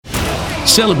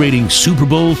Celebrating Super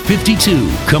Bowl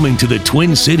 52, coming to the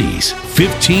Twin Cities.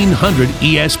 1500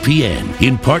 ESPN,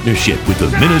 in partnership with the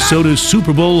Minnesota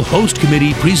Super Bowl Host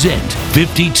Committee, present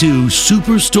 52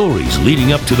 super stories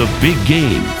leading up to the big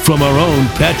game from our own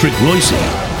Patrick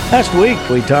Reusse. Last week,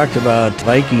 we talked about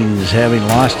Vikings having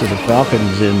lost to the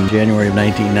Falcons in January of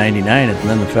 1999, and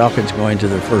then the Falcons going to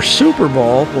their first Super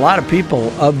Bowl. A lot of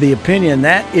people of the opinion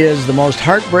that is the most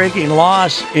heartbreaking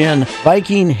loss in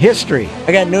Viking history.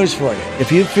 I got news for you. If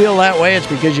you feel that way, it's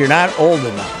because you're not old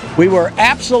enough. We were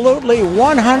absolutely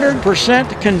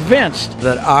 100% convinced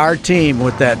that our team,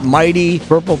 with that mighty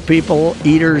Purple People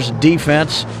Eaters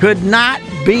defense, could not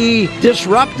be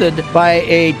disrupted by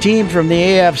a team from the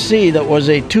AFC that was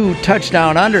a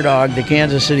 2-touchdown underdog, the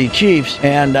Kansas City Chiefs.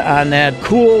 And on that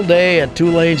cool day at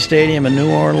Tulane Stadium in New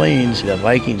Orleans, the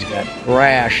Vikings got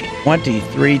thrashed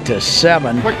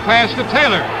 23-7. Quick pass to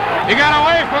Taylor. He got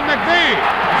away from McVee.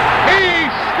 He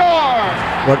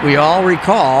scored! What we all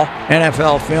recall,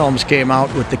 NFL Films came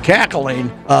out with the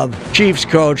cackling of Chiefs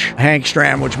coach Hank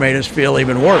Stram, which made us feel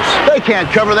even worse. They can't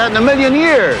cover that in a million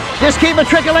years. Just keep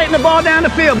matriculating the ball down the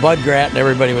field. Bud Grant and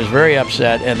everybody was very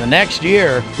upset. And the next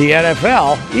year, the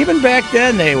NFL, even back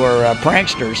then they were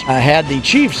pranksters, had the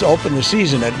Chiefs open the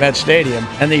season at Met Stadium,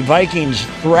 and the Vikings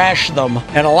thrashed them.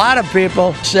 And a lot of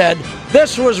people said,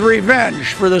 this was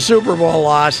revenge for the Super Bowl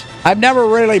loss. I've never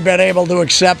really been able to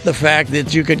accept the fact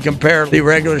that you could compare the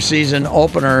regular season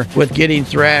opener with getting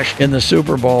thrashed in the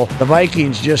Super Bowl. The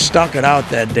Vikings just stunk it out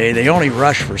that day. They only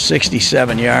rushed for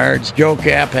 67 yards. Joe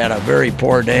Kapp had a very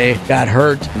poor day, got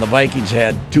hurt, and the Vikings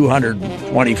had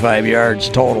 225 yards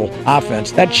total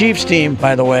offense. That Chiefs team,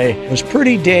 by the way, was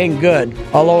pretty dang good.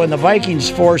 Although in the Vikings'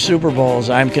 4 Super Bowls,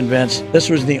 I'm convinced this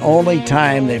was the only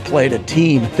time they played a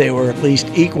team they were at least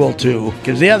equal to,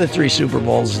 because the other 3 Super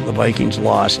Bowls the Vikings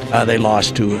lost, they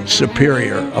lost to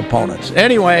superior opponents.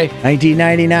 Anyway,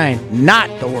 1999, not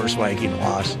the worst Viking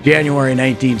loss. January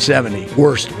 1970,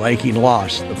 worst Viking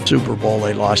loss. The Super Bowl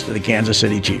they lost to the Kansas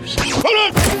City Chiefs.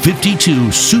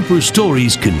 52 Super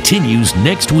Stories continues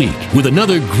next week with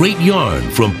another great yarn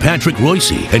from Patrick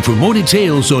Reusse. And for more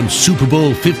details on Super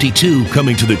Bowl 52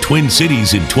 coming to the Twin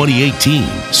Cities in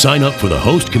 2018, sign up for the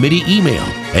Host Committee email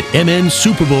at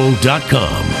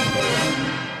mnsuperbowl.com.